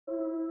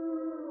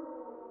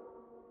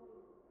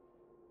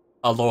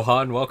Aloha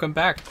and welcome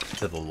back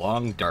to the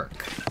Long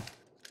Dark.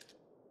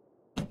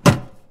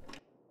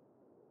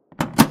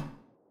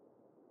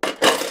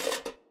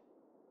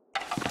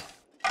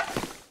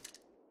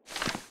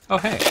 Oh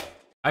hey,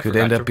 I Could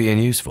end up being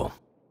useful.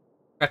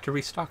 forgot to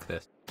restock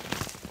this.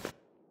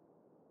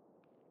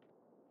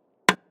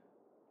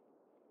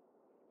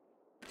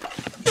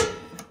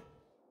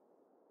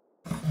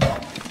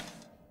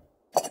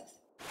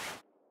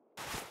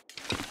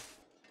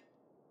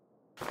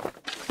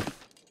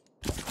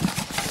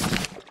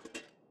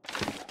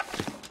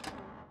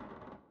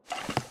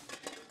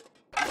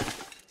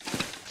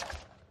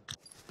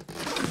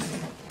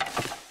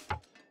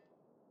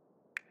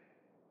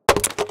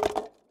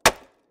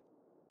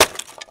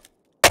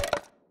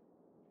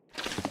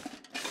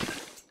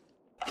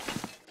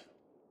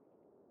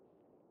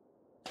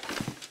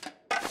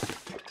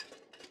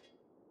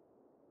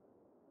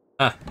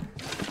 Huh.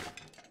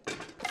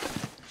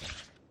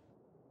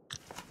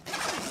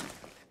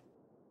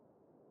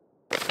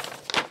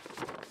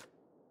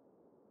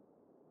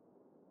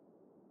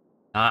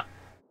 Not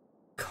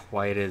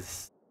quite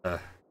as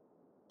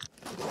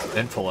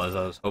eventful as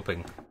I was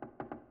hoping.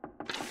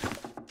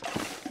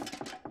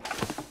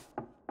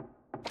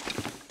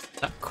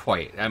 Not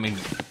quite. I mean,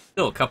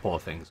 still a couple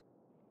of things.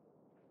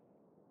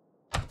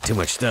 Too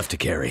much stuff to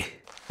carry.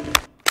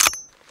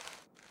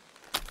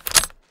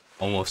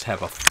 Almost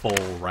have a full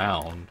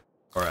round,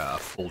 or a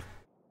full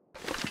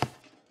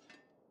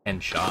 10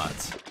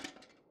 shots.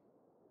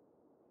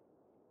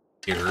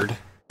 Weird.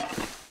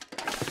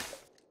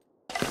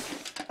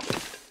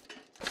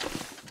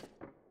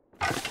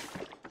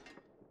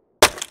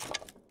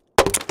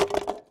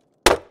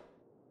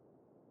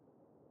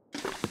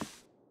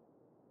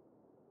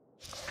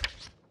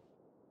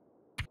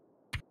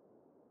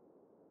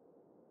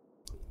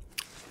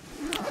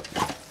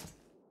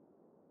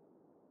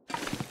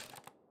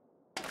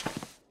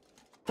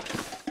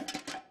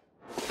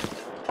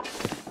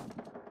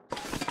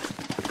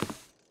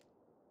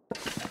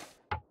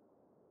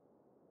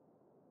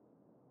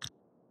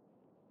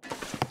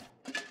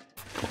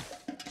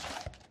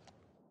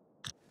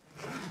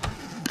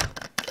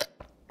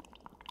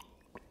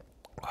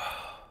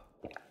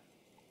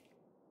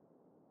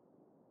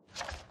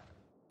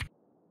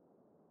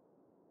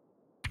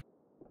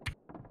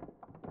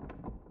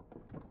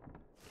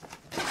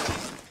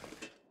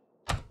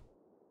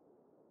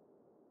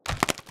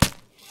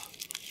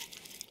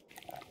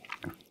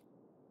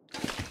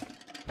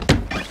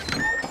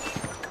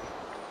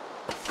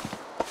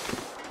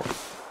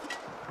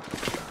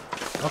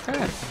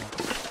 Okay.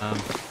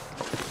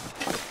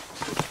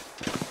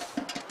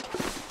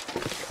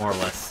 More or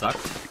less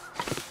sucked.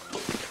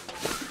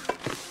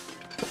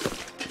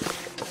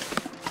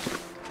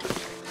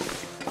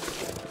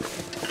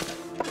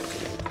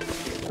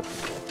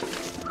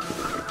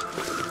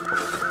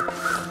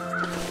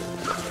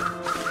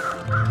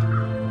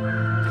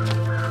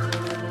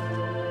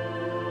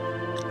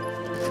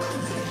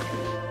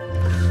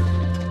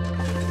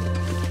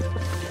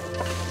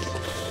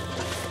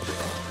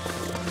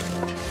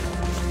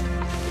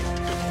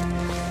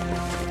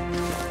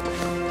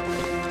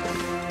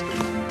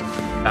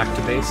 Back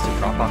to base to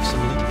drop off some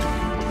loot.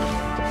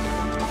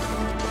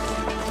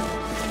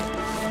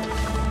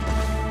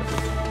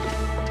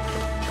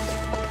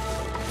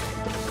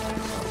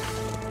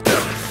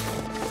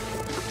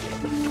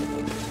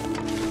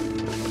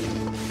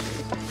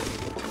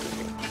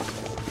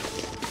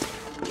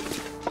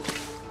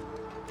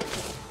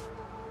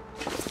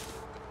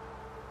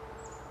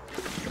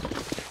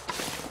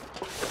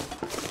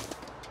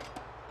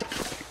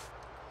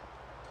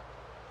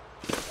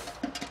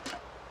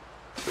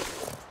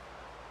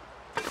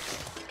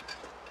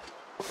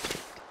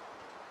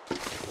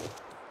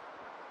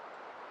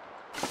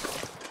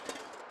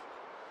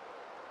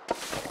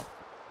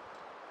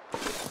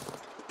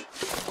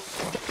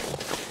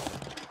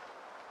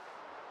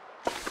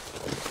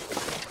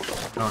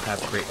 I don't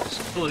have great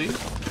visibility,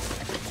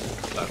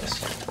 but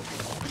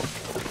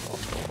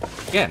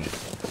again,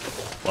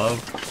 love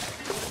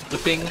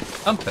flipping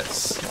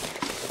compass.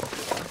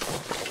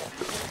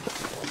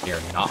 They're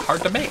not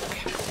hard to make.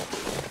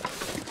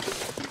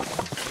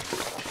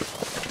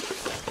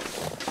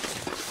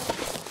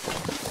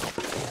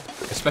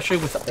 Especially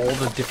with all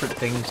the different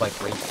things like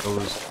where it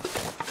goes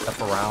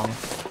stuff around.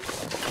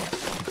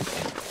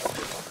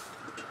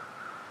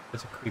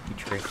 It's a creepy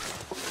tree.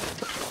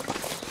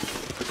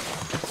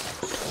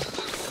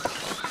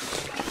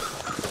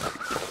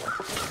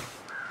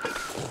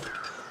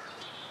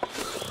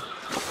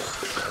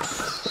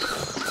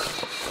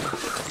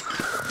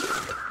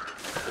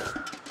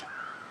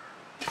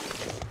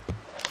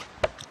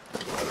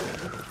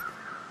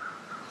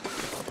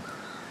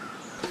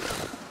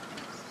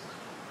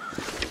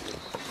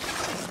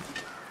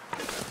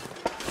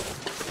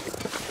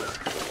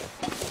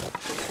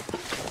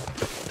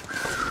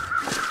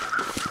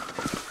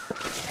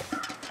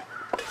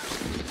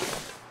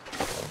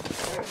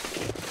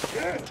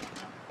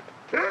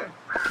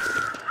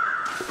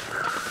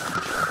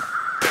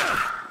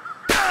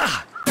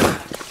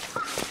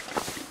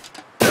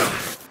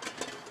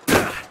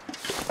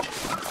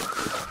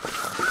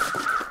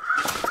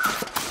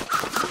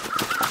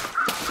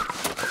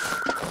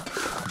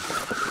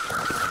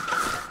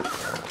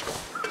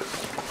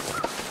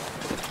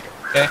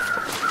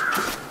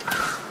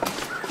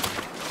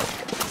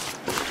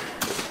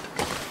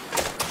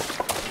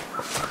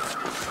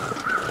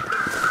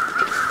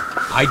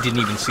 I didn't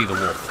even see the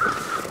wolf.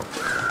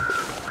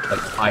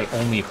 Like, I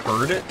only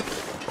heard it,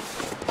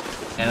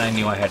 and I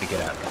knew I had to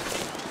get out of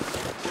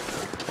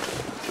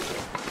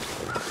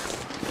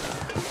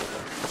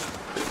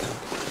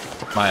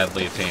it.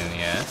 Mildly a pain in the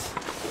ass.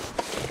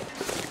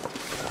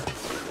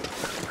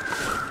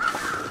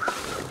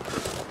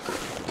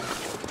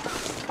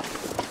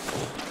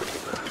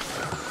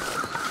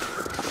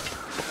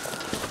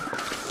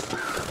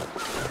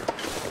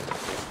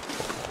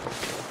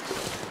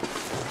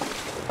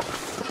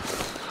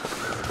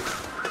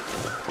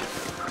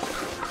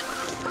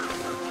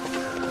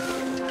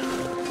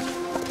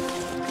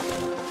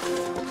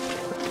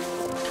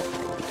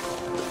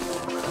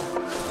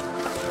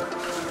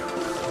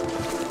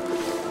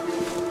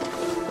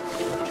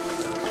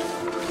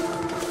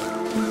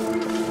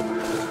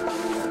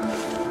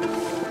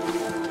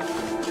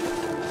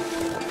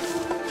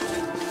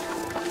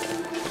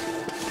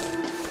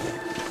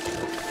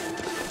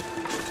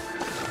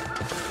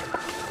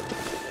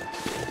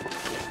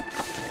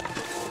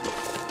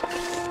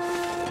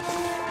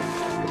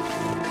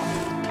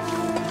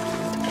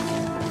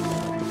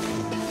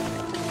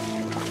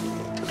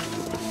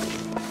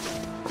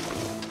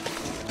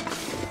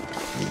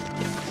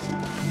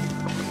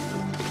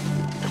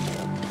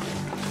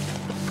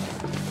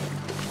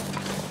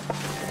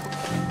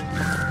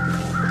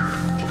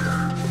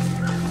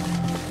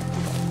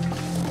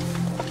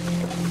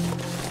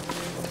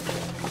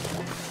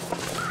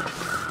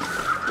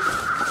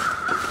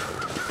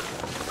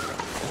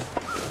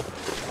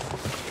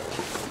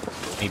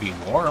 Maybe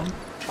warm,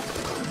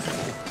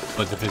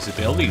 but the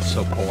visibility is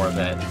so poor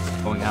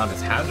that going out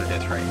is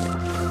hazardous right now.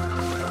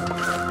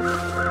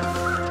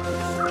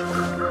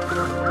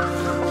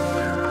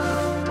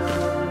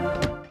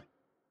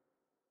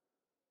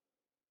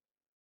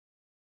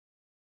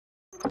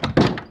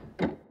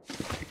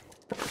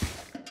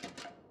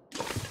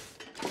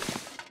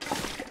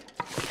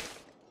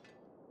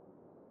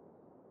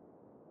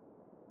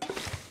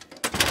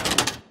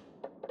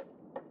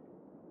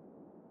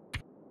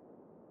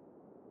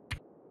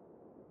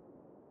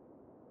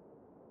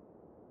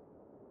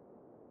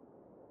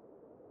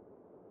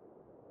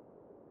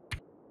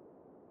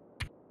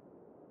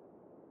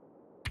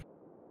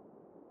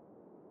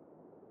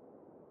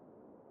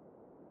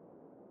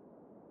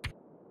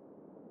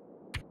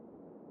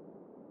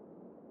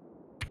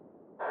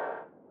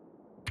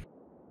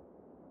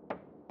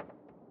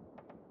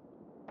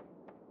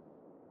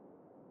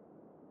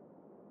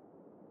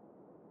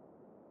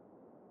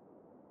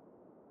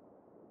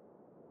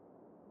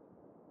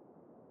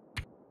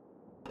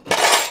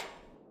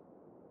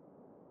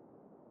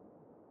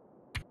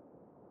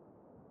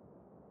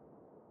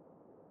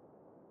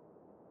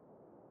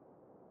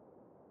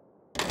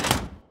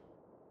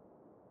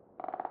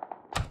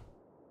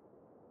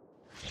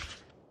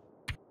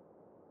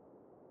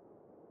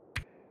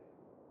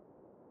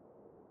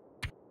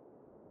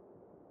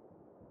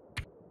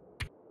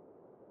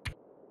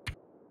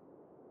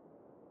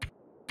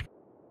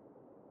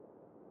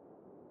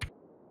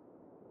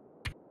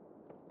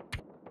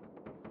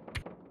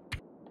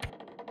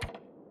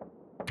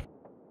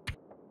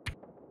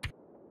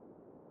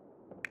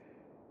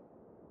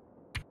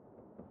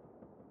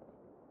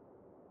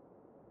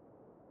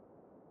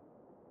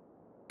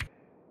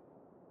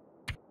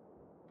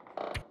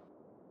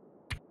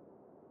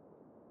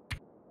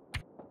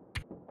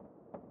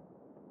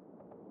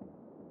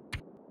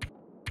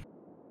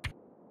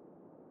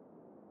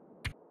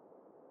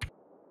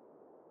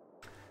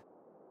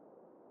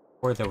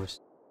 Or there was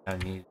I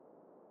need.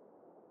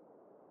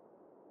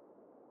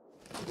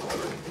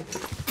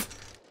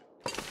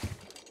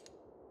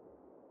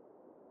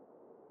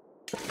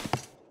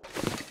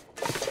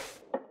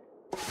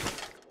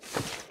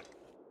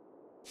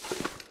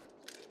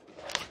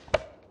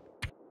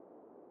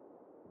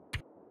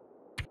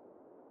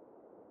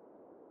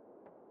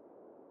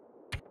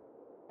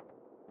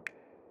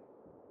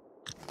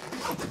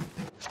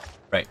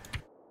 Right.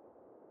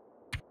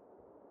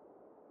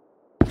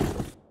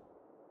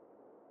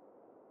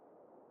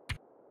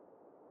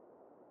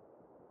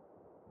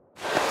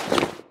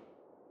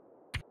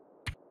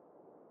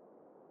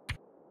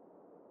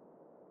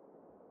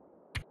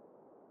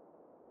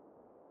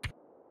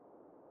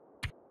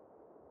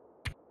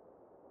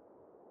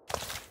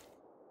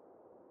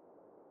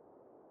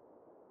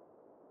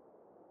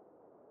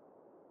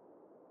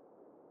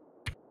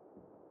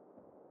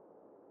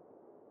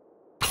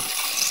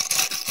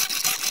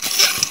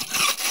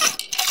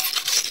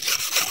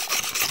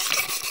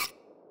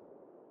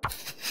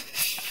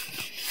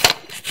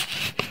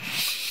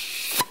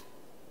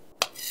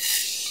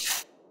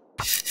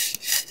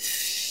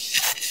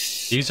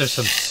 These are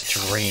some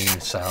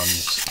strange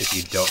sounds if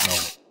you don't know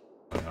what's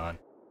going on.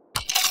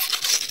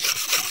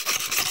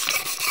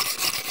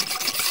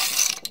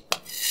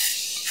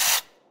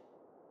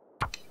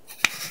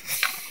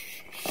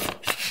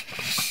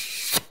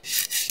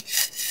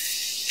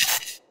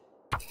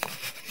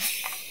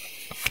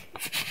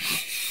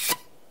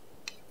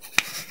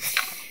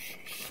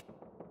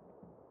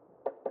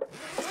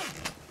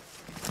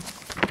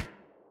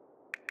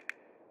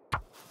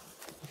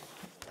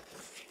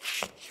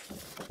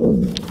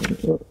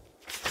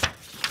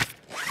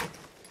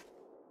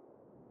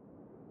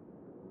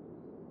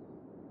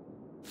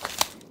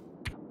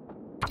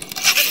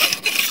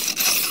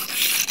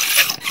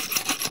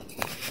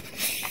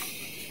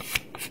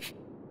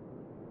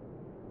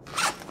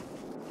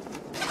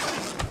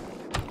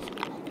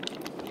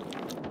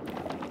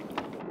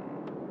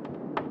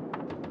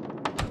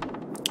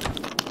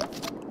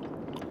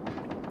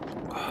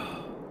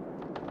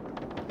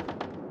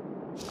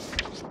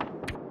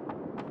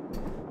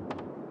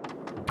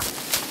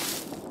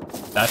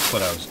 That's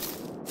what I was...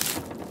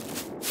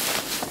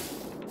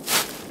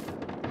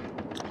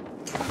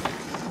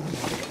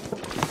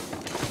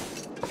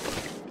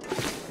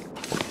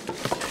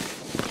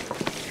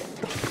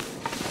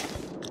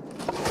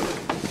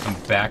 I'm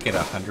back at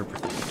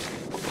 100%.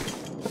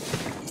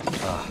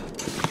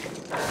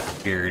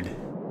 Weird.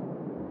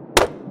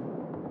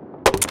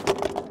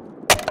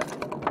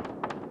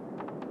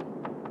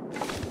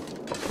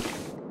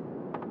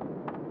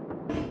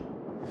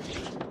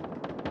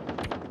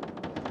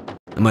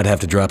 I might have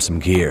to drop some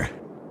gear.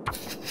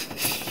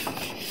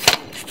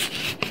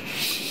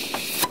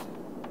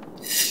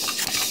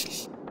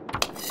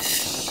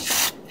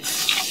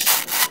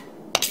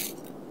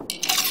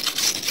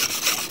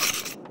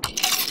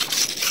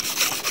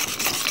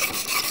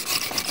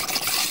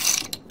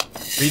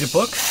 Read a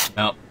book?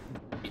 No.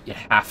 You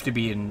have to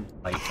be in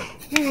light.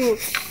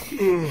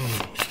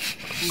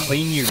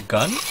 Clean your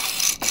gun?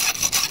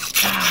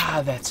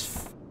 Ah,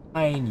 that's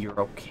fine. You're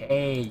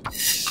okay. You can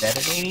set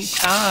it any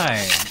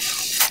time.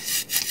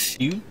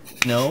 Do you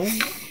know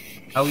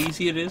how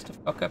easy it is to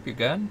fuck up your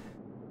gun?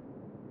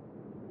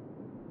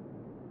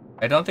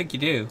 I don't think you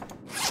do.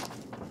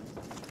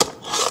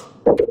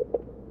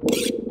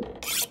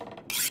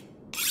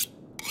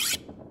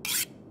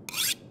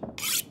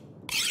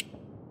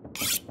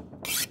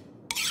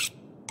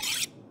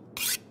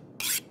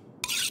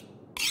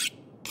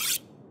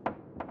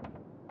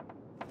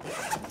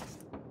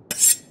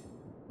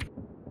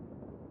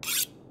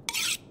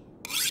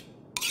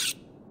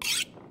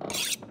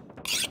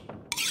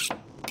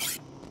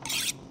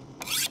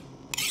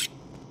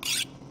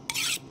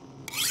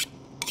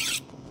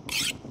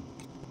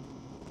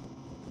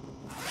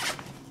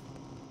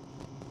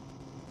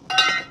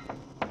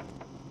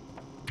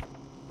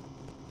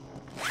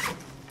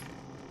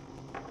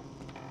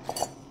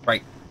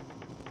 Right.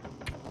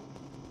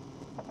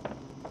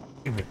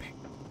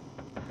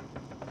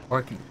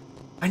 Working.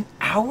 An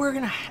hour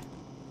and a half?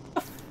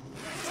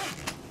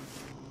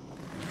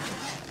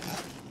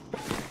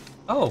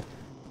 Oh.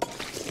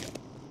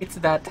 It's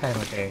that time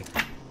of day.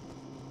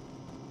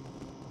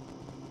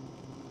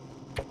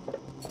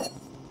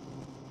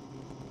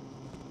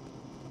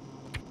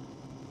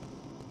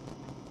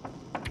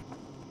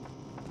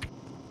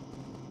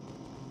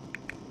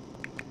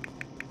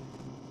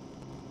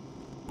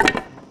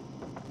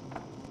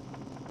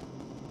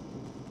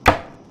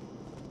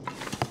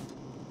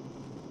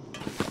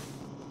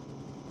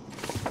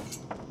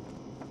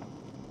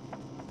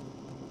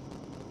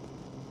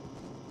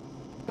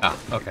 Ah,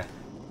 okay.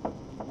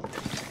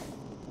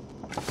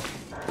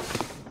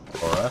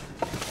 Laura.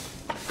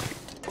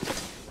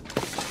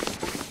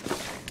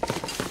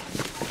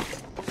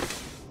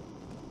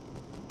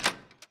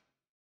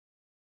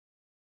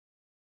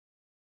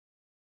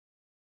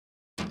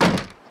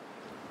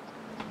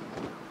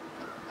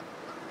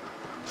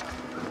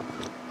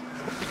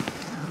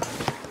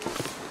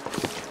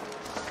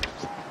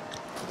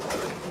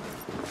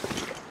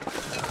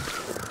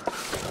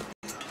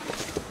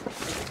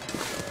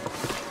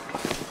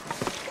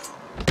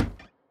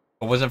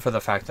 It wasn't for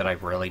the fact that I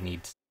really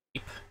need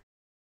sleep.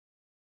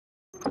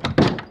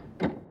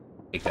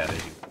 Take that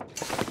as you.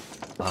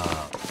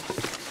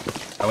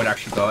 I would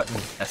actually go out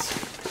and test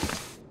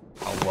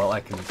how well I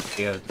can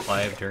stay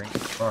alive during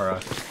or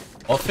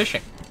while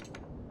fishing.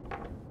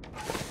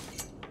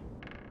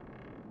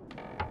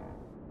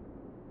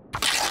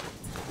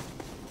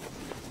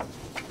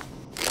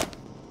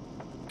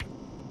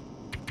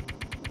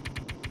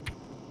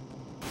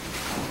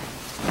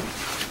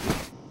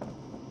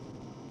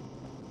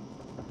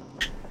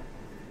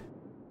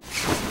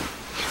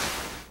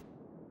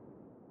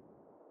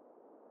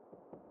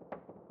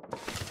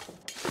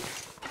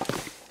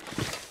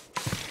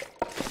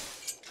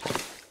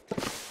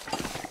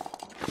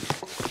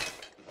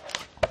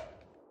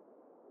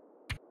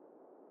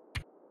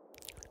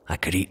 I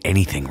could eat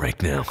anything right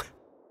now.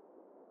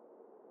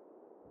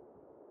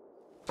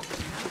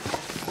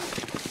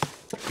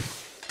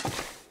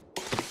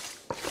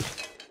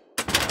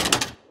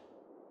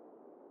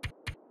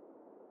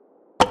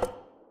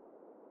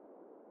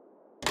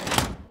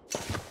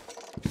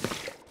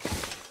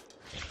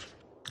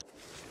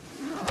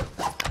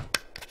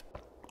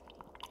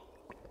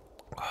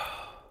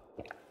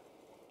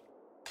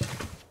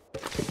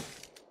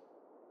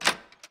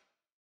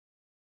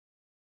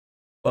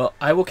 Well,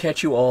 I will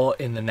catch you all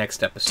in the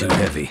next episode. Too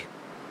heavy.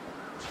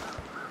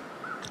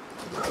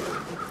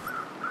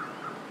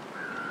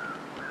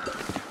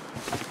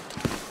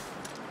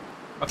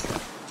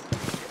 Okay.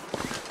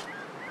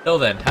 Till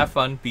then, have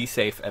fun, be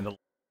safe, and the